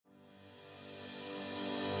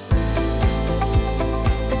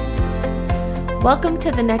Welcome to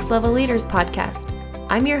the Next Level Leaders podcast.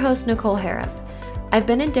 I'm your host, Nicole Harrop. I've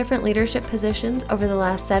been in different leadership positions over the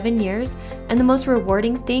last 7 years, and the most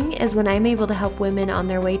rewarding thing is when I'm able to help women on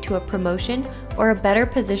their way to a promotion or a better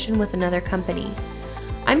position with another company.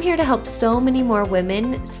 I'm here to help so many more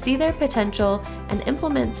women see their potential and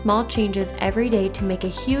implement small changes every day to make a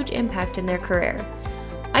huge impact in their career.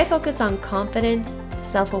 I focus on confidence,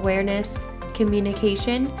 self-awareness,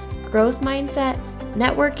 communication, growth mindset,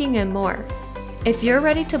 networking, and more. If you're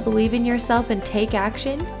ready to believe in yourself and take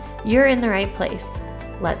action, you're in the right place.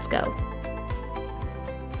 Let's go.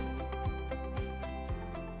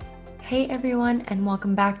 Hey everyone, and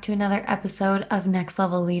welcome back to another episode of Next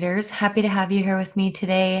Level Leaders. Happy to have you here with me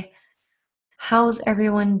today. How's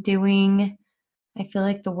everyone doing? I feel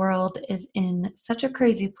like the world is in such a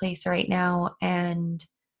crazy place right now, and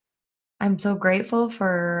I'm so grateful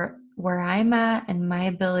for where I'm at and my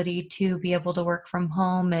ability to be able to work from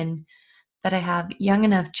home, and that I have young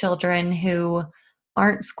enough children who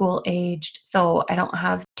aren't school aged, so I don't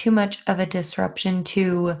have too much of a disruption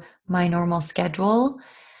to my normal schedule.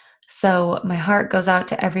 So my heart goes out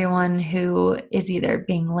to everyone who is either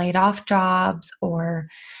being laid off jobs or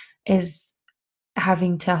is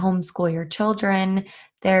having to homeschool your children.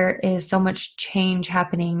 There is so much change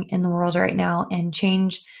happening in the world right now, and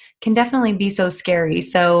change can definitely be so scary.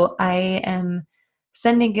 So I am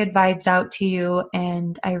sending good vibes out to you,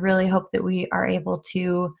 and I really hope that we are able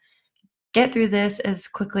to get through this as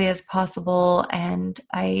quickly as possible. And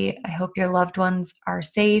I hope your loved ones are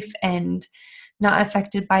safe and not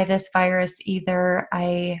affected by this virus either.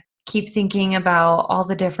 I keep thinking about all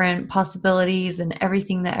the different possibilities and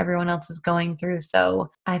everything that everyone else is going through. So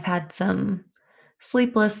I've had some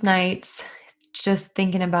sleepless nights just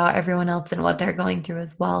thinking about everyone else and what they're going through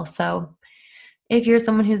as well. So if you're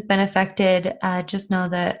someone who's been affected, just know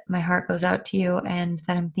that my heart goes out to you and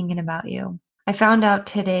that I'm thinking about you. I found out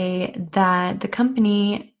today that the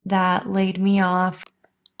company that laid me off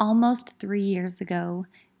almost 3 years ago,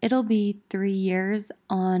 it'll be 3 years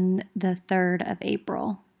on the 3rd of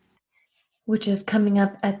April, which is coming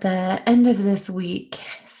up at the end of this week.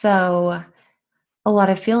 So a lot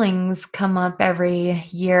of feelings come up every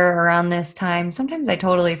year around this time. Sometimes I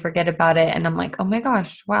totally forget about it and I'm like, oh my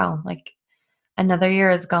gosh, wow, like another year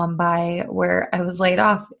has gone by where I was laid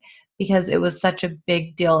off because it was such a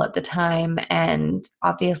big deal at the time. And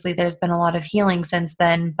obviously there's been a lot of healing since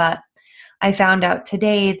then, but I found out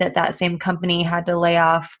today that that same company had to lay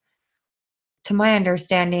off, to my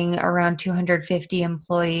understanding, around 250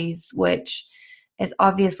 employees, which is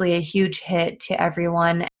obviously a huge hit to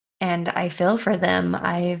everyone. And I feel for them.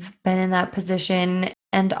 I've been in that position.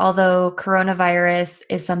 And although coronavirus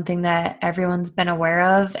is something that everyone's been aware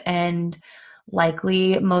of, and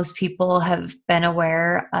likely most people have been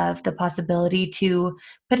aware of the possibility to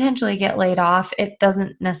potentially get laid off, it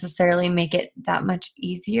doesn't necessarily make it that much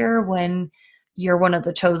easier when you're one of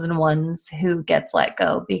the chosen ones who gets let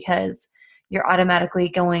go, because you're automatically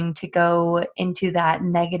going to go into that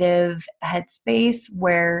negative headspace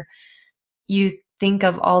where you think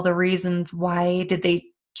of all the reasons why did they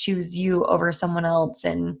choose you over someone else,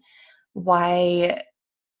 and why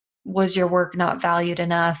was your work not valued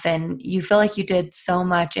enough, and you feel like you did so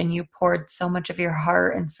much and you poured so much of your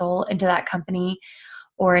heart and soul into that company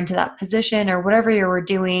or into that position or whatever you were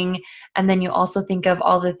doing. And then you also think of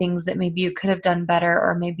all the things that maybe you could have done better,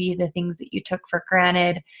 or maybe the things that you took for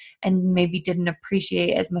granted and maybe didn't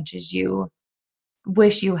appreciate as much as you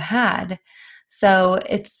wish you had. So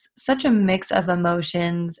it's such a mix of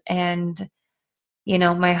emotions. And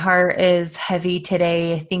my heart is heavy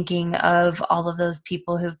today thinking of all of those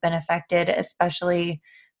people who've been affected, especially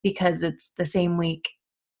because it's the same week,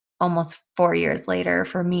 almost 4 years later,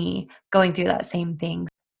 for me going through that same thing.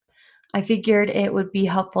 I figured it would be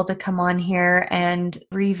helpful to come on here and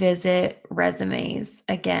revisit resumes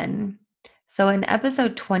again. So in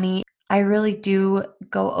episode 20, I really do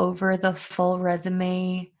go over the full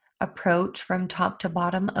resume approach from top to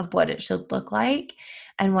bottom of what it should look like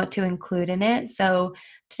and what to include in it. So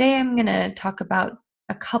today I'm going to talk about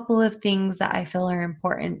a couple of things that I feel are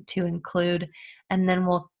important to include, and then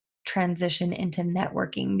we'll transition into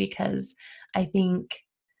networking, because I think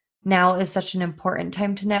now is such an important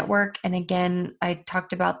time to network. And again, I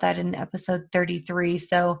talked about that in episode 33.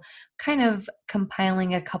 So kind of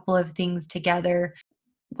compiling a couple of things together.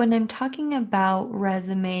 When I'm talking about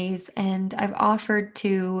resumes, and I've offered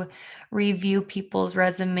to review people's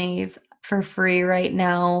resumes for free right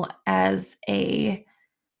now as a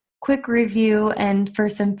quick review and for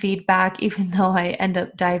some feedback, even though I end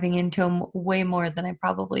up diving into them way more than I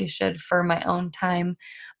probably should for my own time.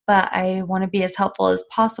 But I want to be as helpful as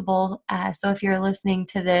possible. So if you're listening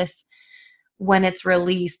to this when it's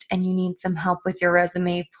released and you need some help with your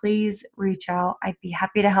resume, please reach out. I'd be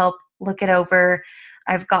happy to help look it over.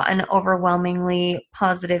 I've gotten overwhelmingly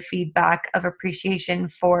positive feedback of appreciation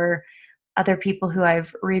for other people who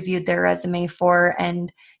I've reviewed their resume for.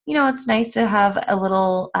 And, it's nice to have a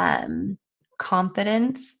little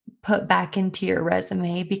confidence put back into your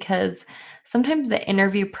resume, because sometimes the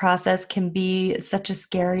interview process can be such a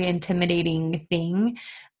scary, intimidating thing.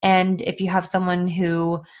 And if you have someone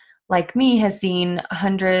who, like me, has seen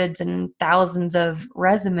hundreds and thousands of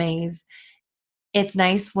resumes, it's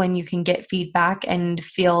nice when you can get feedback and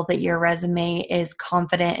feel that your resume is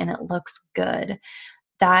confident and it looks good.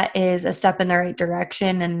 That is a step in the right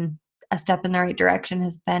direction, and a step in the right direction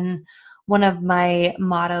has been one of my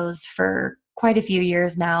mottos for quite a few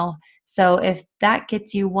years now. So if that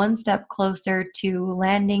gets you one step closer to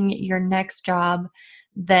landing your next job,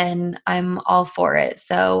 then I'm all for it.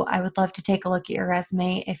 So I would love to take a look at your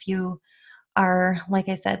resume if you are, like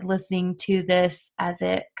I said, listening to this as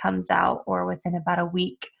it comes out or within about a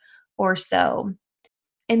week or so.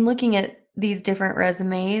 In looking at these different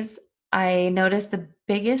resumes, I noticed the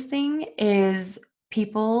biggest thing is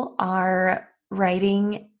people are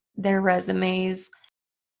writing their resumes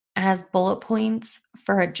as bullet points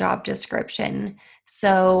for a job description.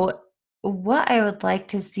 So, what I would like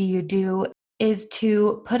to see you do is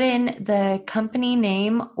to put in the company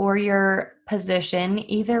name or your position,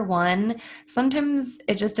 either one. Sometimes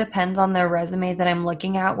it just depends on the resume that I'm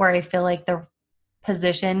looking at, where I feel like the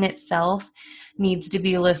position itself needs to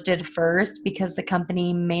be listed first because the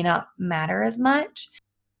company may not matter as much.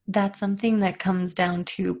 That's something that comes down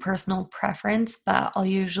to personal preference, but I'll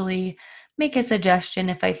usually make a suggestion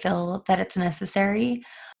if I feel that it's necessary.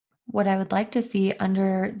 What I would like to see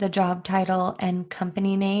under the job title and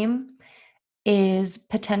company name is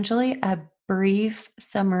potentially a brief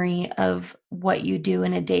summary of what you do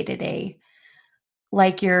in a day to day,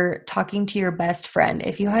 like you're talking to your best friend.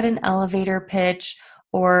 If you had an elevator pitch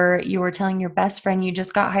or you were telling your best friend you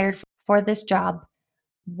just got hired for this job,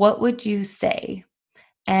 what would you say?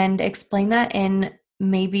 And explain that in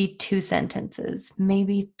maybe 2 sentences,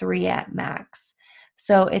 maybe 3 at max.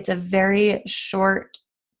 So it's a very short,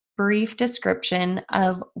 brief description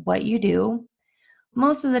of what you do.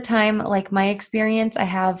 Most of the time, like my experience, I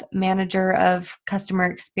have manager of customer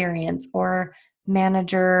experience or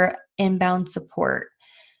manager inbound support.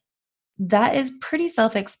 That is pretty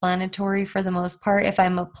self-explanatory for the most part if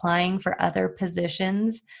I'm applying for other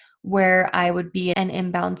positions where I would be an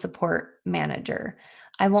inbound support manager.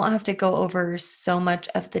 I won't have to go over so much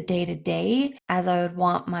of the day to day as I would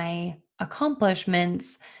want my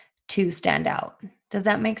accomplishments to stand out. Does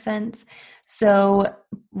that make sense? So,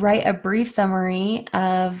 write a brief summary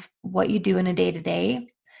of what you do in a day to day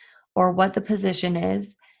or what the position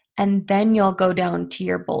is, and then you'll go down to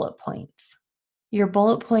your bullet points. Your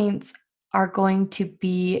bullet points are going to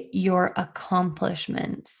be your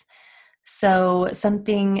accomplishments. So,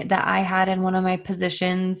 something that I had in one of my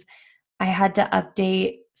positions, I had to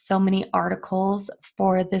update so many articles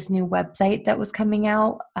for this new website that was coming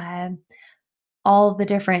out. All the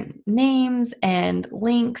different names and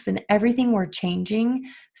links and everything were changing.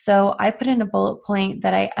 So, I put in a bullet point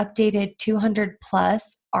that I updated 200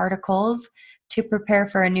 plus articles to prepare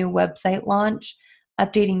for a new website launch,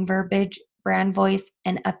 updating verbiage, brand voice,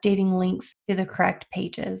 and updating links to the correct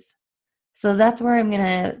pages. So that's where I'm going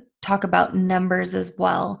to talk about numbers as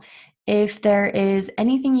well. If there is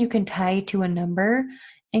anything you can tie to a number,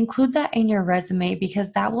 include that in your resume, because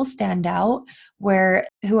that will stand out, where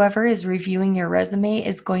whoever is reviewing your resume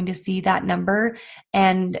is going to see that number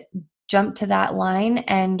and jump to that line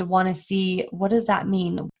and want to see, what does that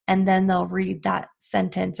mean? And then they'll read that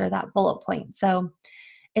sentence or that bullet point. So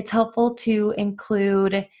it's helpful to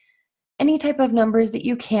include any type of numbers that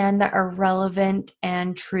you can that are relevant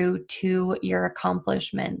and true to your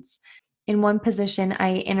accomplishments. In one position,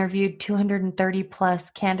 I interviewed 230 plus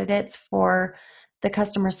candidates for the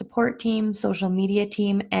customer support team, social media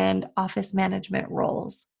team, and office management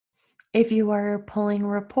roles. If you are pulling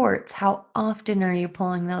reports, how often are you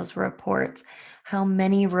pulling those reports? How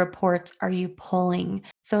many reports are you pulling?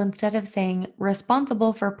 So instead of saying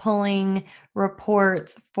responsible for pulling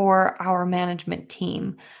reports for our management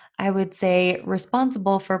team, I would say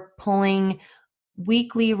responsible for pulling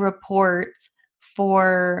weekly reports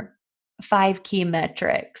for 5 key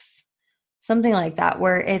metrics, something like that,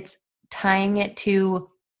 where it's tying it to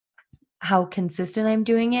how consistent I'm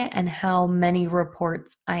doing it and how many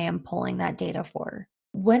reports I am pulling that data for.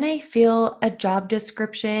 When I feel a job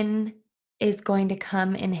description is going to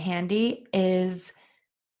come in handy is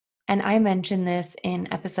And I mentioned this in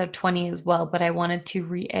episode 20 as well, but I wanted to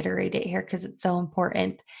reiterate it here because it's so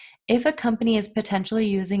important. If a company is potentially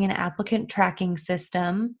using an applicant tracking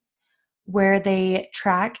system where they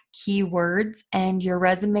track keywords and your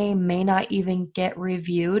resume may not even get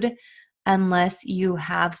reviewed unless you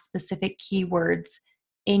have specific keywords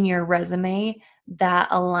in your resume that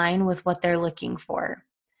align with what they're looking for.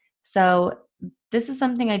 So, this is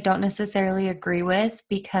something I don't necessarily agree with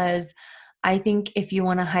because I think if you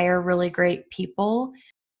want to hire really great people,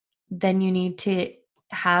 then you need to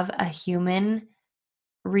have a human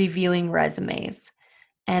reviewing resumes.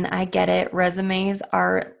 And I get it, resumes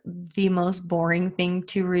are the most boring thing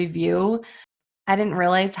to review. I didn't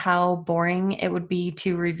realize how boring it would be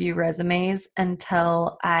to review resumes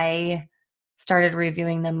until I started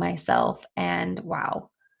reviewing them myself. And wow,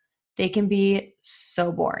 they can be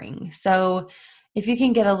so boring. So, if you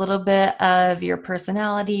can get a little bit of your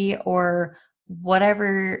personality or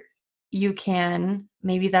whatever you can,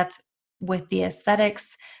 maybe that's with the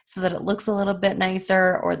aesthetics so that it looks a little bit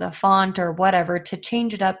nicer, or the font or whatever, to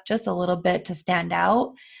change it up just a little bit to stand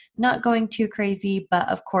out, not going too crazy, but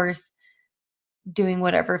of course, doing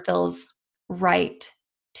whatever feels right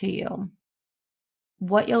to you.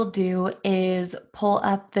 What you'll do is pull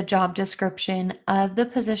up the job description of the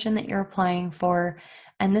position that you're applying for.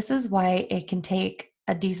 And this is why it can take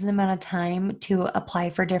a decent amount of time to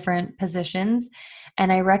apply for different positions.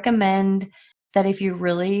 And I recommend that if you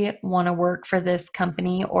really want to work for this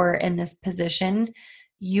company or in this position,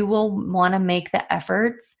 you will want to make the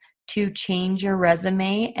efforts to change your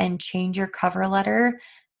resume and change your cover letter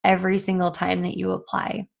every single time that you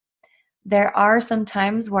apply. There are some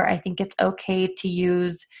times where I think it's okay to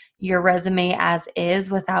use your resume as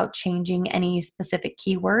is without changing any specific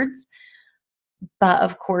keywords. But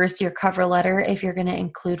of course, your cover letter, if you're going to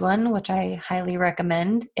include one, which I highly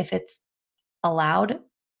recommend, if it's allowed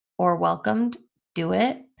or welcomed, do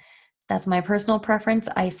it. That's my personal preference.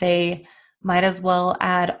 I say, might as well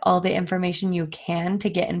add all the information you can to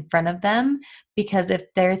get in front of them, because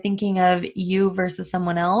if they're thinking of you versus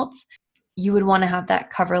someone else, you would want to have that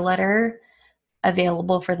cover letter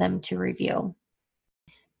available for them to review.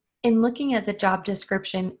 In looking at the job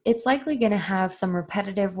description, it's likely going to have some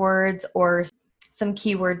repetitive words or some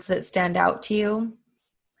keywords that stand out to you.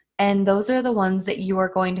 And those are the ones that you are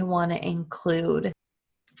going to want to include.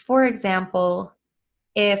 For example,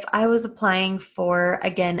 if I was applying for,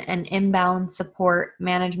 again, an inbound support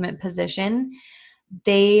management position,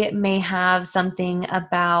 they may have something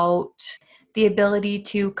about the ability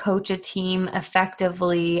to coach a team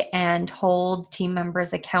effectively and hold team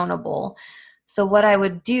members accountable. So, what I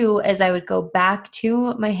would do is I would go back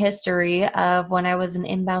to my history of when I was an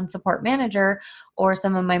inbound support manager, or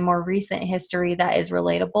some of my more recent history that is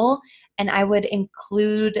relatable, and I would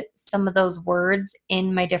include some of those words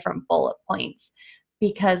in my different bullet points,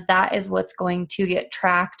 because that is what's going to get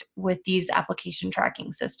tracked with these application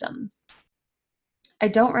tracking systems. I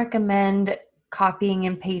don't recommend copying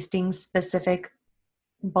and pasting specific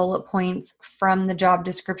bullet points from the job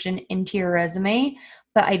description into your resume,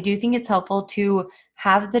 but I do think it's helpful to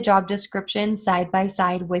have the job description side by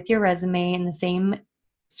side with your resume in the same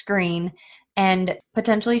screen, and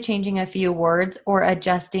potentially changing a few words or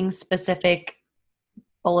adjusting specific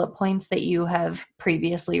bullet points that you have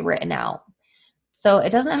previously written out. So it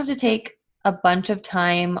doesn't have to take a bunch of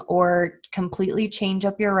time or completely change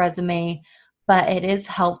up your resume, but it is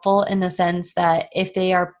helpful in the sense that if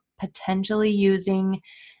they are potentially using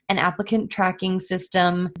an applicant tracking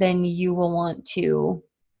system, then you will want to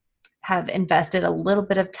have invested a little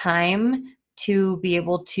bit of time to be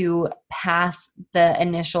able to pass the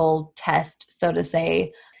initial test, so to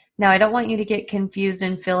say. Now, I don't want you to get confused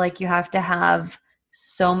and feel like you have to have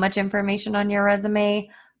so much information on your resume.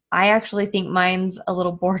 I actually think mine's a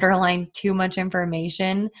little borderline too much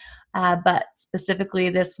information, but specifically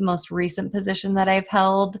this most recent position that I've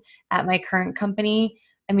held at my current company,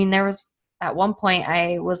 I mean, there was at one point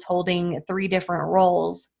I was holding 3 different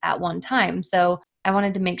roles at one time. So I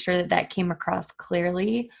wanted to make sure that that came across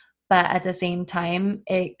clearly, but at the same time,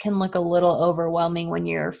 it can look a little overwhelming when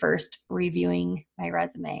you're first reviewing my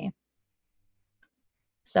resume.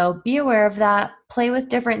 So be aware of that. Play with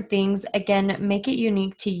different things. Again, make it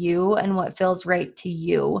unique to you and what feels right to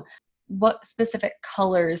you. What specific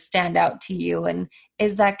colors stand out to you? And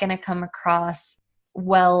is that going to come across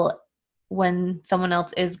well when someone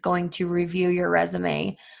else is going to review your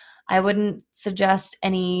resume? I wouldn't suggest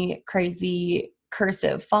any crazy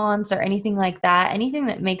cursive fonts or anything like that. Anything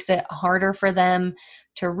that makes it harder for them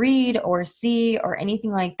to read or see or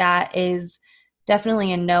anything like that is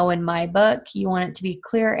definitely a no in my book. You want it to be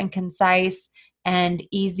clear and concise and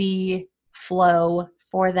easy flow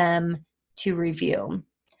for them to review.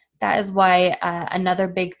 That is why another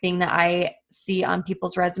big thing that I see on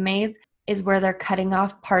people's resumes is where they're cutting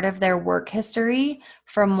off part of their work history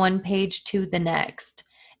from one page to the next.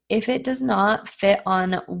 If it does not fit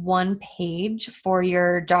on one page for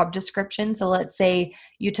your job description, so let's say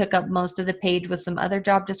you took up most of the page with some other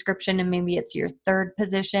job description and maybe it's your third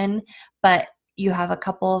position, but you have a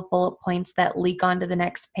couple of bullet points that leak onto the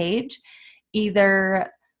next page,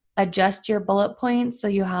 either adjust your bullet points so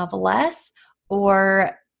you have less,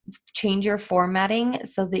 or change your formatting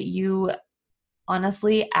so that you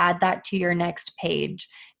honestly add that to your next page.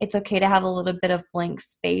 It's okay to have a little bit of blank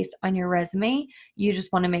space on your resume. You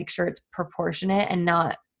just want to make sure it's proportionate and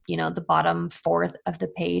not, the bottom fourth of the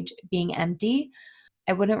page being empty.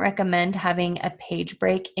 I wouldn't recommend having a page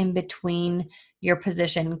break in between your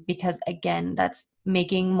position because, again, that's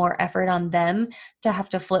making more effort on them to have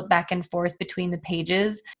to flip back and forth between the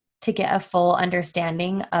pages to get a full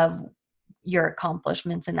understanding of your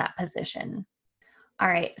accomplishments in that position. All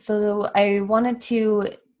right, so I wanted to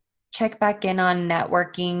check back in on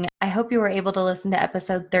networking. I hope you were able to listen to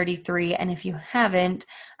episode 33, and if you haven't,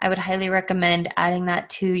 I would highly recommend adding that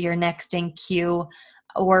to your next in queue,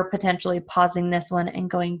 or potentially pausing this one and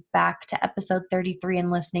going back to episode 33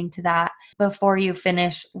 and listening to that before you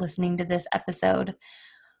finish listening to this episode.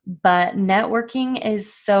 But networking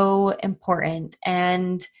is so important,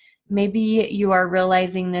 and maybe you are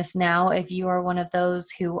realizing this now if you are one of those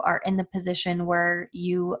who are in the position where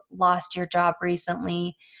you lost your job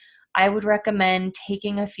recently. I would recommend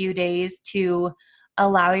taking a few days to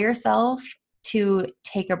allow yourself to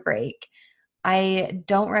take a break. I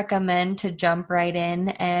don't recommend to jump right in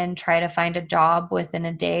and try to find a job within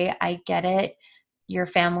a day. I get it. Your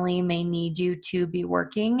family may need you to be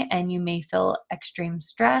working and you may feel extreme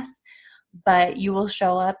stress, but you will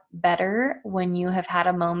show up better when you have had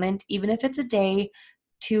a moment, even if it's a day,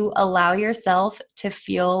 to allow yourself to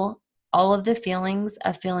feel all of the feelings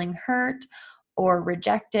of feeling hurt or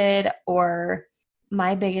rejected. Or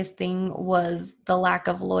my biggest thing was the lack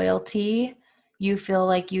of loyalty. You feel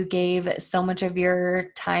like you gave so much of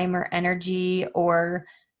your time or energy, or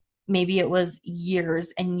maybe it was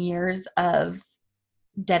years and years of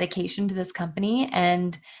dedication to this company,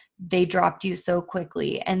 and they dropped you so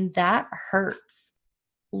quickly, and that hurts.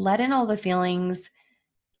 Let in all the feelings,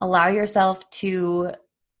 allow yourself to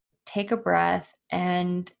take a breath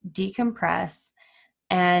and decompress,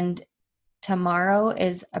 and tomorrow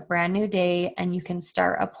is a brand new day and you can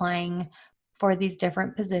start applying for these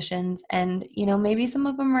different positions. And maybe some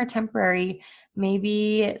of them are temporary,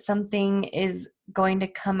 maybe something is going to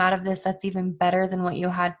come out of this that's even better than what you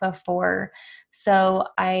had before. So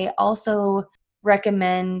I also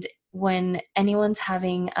recommend, when anyone's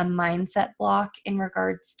having a mindset block in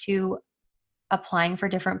regards to applying for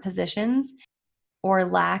different positions or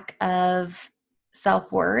lack of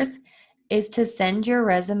self-worth, is to send your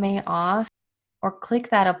resume off or click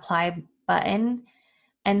that apply button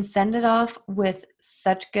and send it off with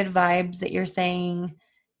such good vibes that you're saying,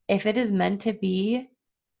 if it is meant to be,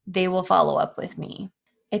 they will follow up with me.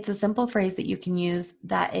 It's a simple phrase that you can use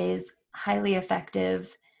that is highly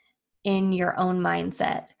effective in your own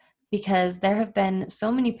mindset, because there have been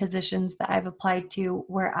so many positions that I've applied to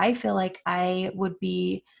where I feel like I would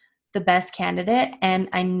be the best candidate and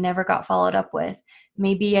I never got followed up with.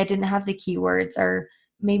 Maybe I didn't have the keywords, or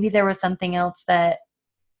maybe there was something else that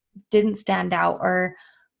didn't stand out, or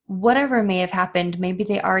whatever may have happened. Maybe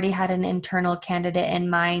they already had an internal candidate in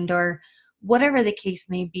mind, or whatever the case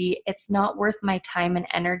may be. It's not worth my time and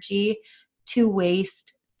energy to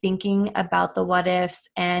waste thinking about the what ifs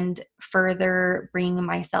and further bringing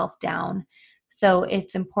myself down. So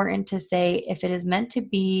it's important to say, if it is meant to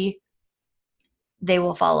be, they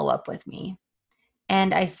will follow up with me.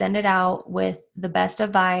 And I send it out with the best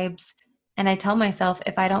of vibes. And I tell myself,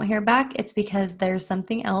 if I don't hear back, it's because there's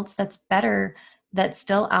something else that's better that's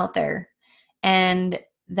still out there. And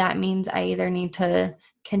that means I either need to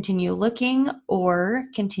continue looking or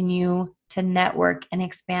continue to network and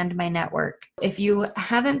expand my network. If you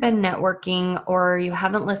haven't been networking or you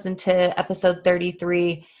haven't listened to episode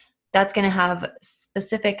 33, that's going to have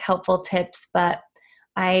specific helpful tips, but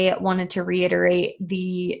I wanted to reiterate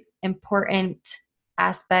the important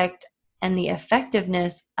aspect and the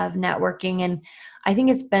effectiveness of networking. And I think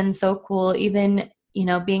it's been so cool, even,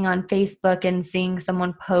 being on Facebook and seeing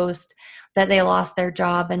someone post that they lost their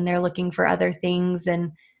job and they're looking for other things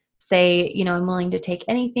and say, I'm willing to take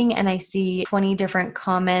anything. And I see 20 different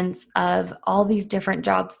comments of all these different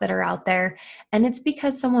jobs that are out there. And it's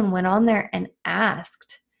because someone went on there and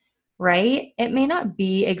asked, right? It may not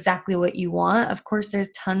be exactly what you want. Of course, there's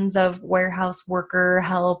tons of warehouse worker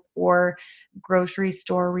help or grocery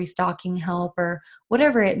store restocking help or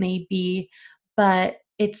whatever it may be, but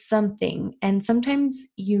it's something. And sometimes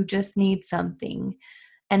you just need something,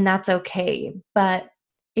 and that's okay. But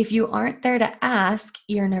if you aren't there to ask,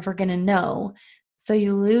 you're never going to know. So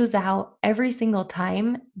you lose out every single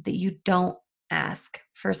time that you don't ask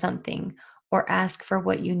for something or ask for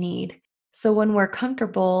what you need. So when we're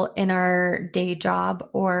comfortable in our day job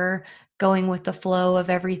or going with the flow of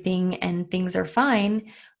everything and things are fine,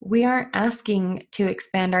 we aren't asking to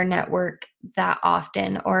expand our network that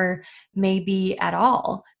often or maybe at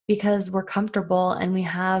all because we're comfortable and we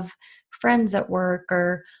have friends at work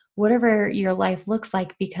or whatever your life looks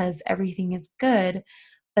like because everything is good.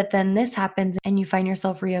 But then this happens and you find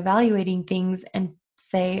yourself reevaluating things and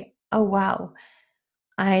say, oh, wow,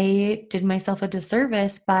 I did myself a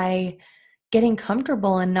disservice by getting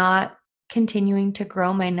comfortable and not continuing to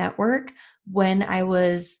grow my network when I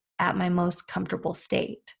was at my most comfortable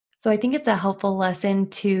state. So I think it's a helpful lesson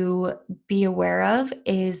to be aware of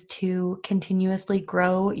is to continuously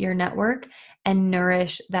grow your network and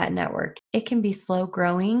nourish that network. It can be slow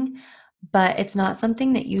growing, but it's not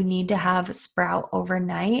something that you need to have sprout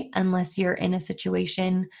overnight unless you're in a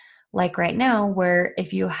situation like right now, where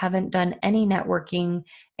if you haven't done any networking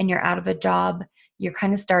and you're out of a job, you're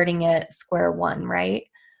kind of starting at square one, right?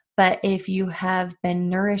 But if you have been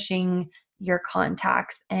nourishing your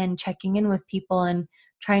contacts and checking in with people and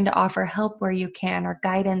trying to offer help where you can, or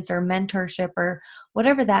guidance or mentorship or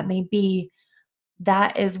whatever that may be,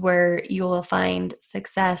 that is where you will find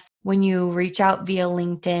success when you reach out via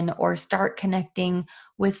LinkedIn or start connecting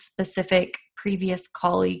with specific previous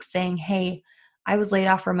colleagues saying, hey, I was laid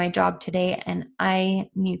off from my job today and I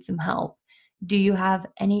need some help. Do you have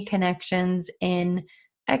any connections in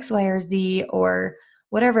X, Y, or Z, or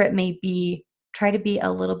whatever it may be? Try to be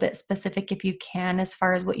a little bit specific if you can as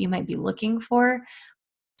far as what you might be looking for.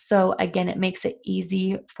 So again, it makes it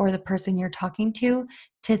easy for the person you're talking to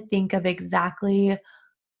think of exactly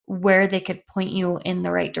where they could point you in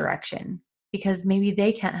the right direction, because maybe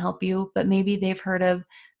they can't help you, but maybe they've heard of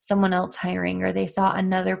someone else hiring or they saw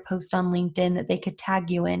another post on LinkedIn that they could tag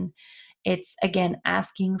you in. It's again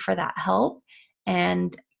asking for that help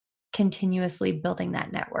and continuously building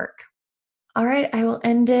that network. All right, I will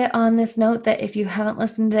end it on this note that if you haven't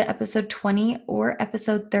listened to episode 20 or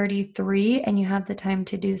episode 33 and you have the time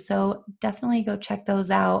to do so, definitely go check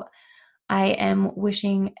those out. I am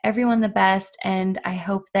wishing everyone the best, and I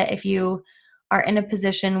hope that if you are in a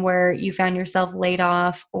position where you found yourself laid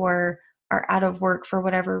off or are out of work for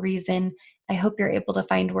whatever reason, I hope you're able to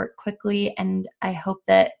find work quickly, and I hope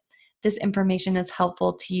that this information is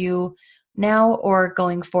helpful to you now or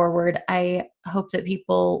going forward. I hope that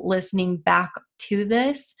people listening back to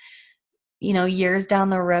this, years down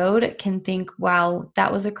the road can think, wow, that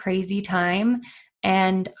was a crazy time.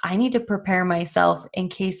 And I need to prepare myself in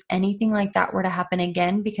case anything like that were to happen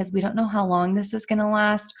again, because we don't know how long this is going to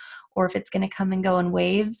last or if it's going to come and go in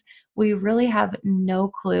waves. We really have no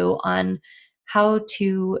clue on how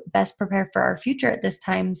to best prepare for our future at this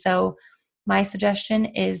time. So, my suggestion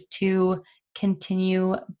is to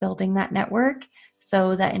continue building that network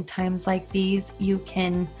so that in times like these, you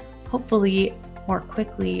can hopefully more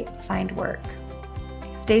quickly find work.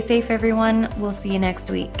 Stay safe, everyone. We'll see you next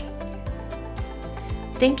week.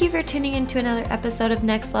 Thank you for tuning in to another episode of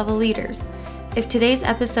Next Level Leaders. If today's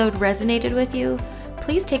episode resonated with you,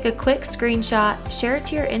 please take a quick screenshot, share it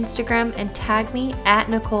to your Instagram, and tag me at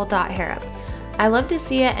Nicole.Harrop. I love to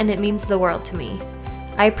see it, and it means the world to me.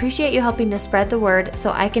 I appreciate you helping to spread the word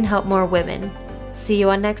so I can help more women. See you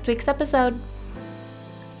on next week's episode.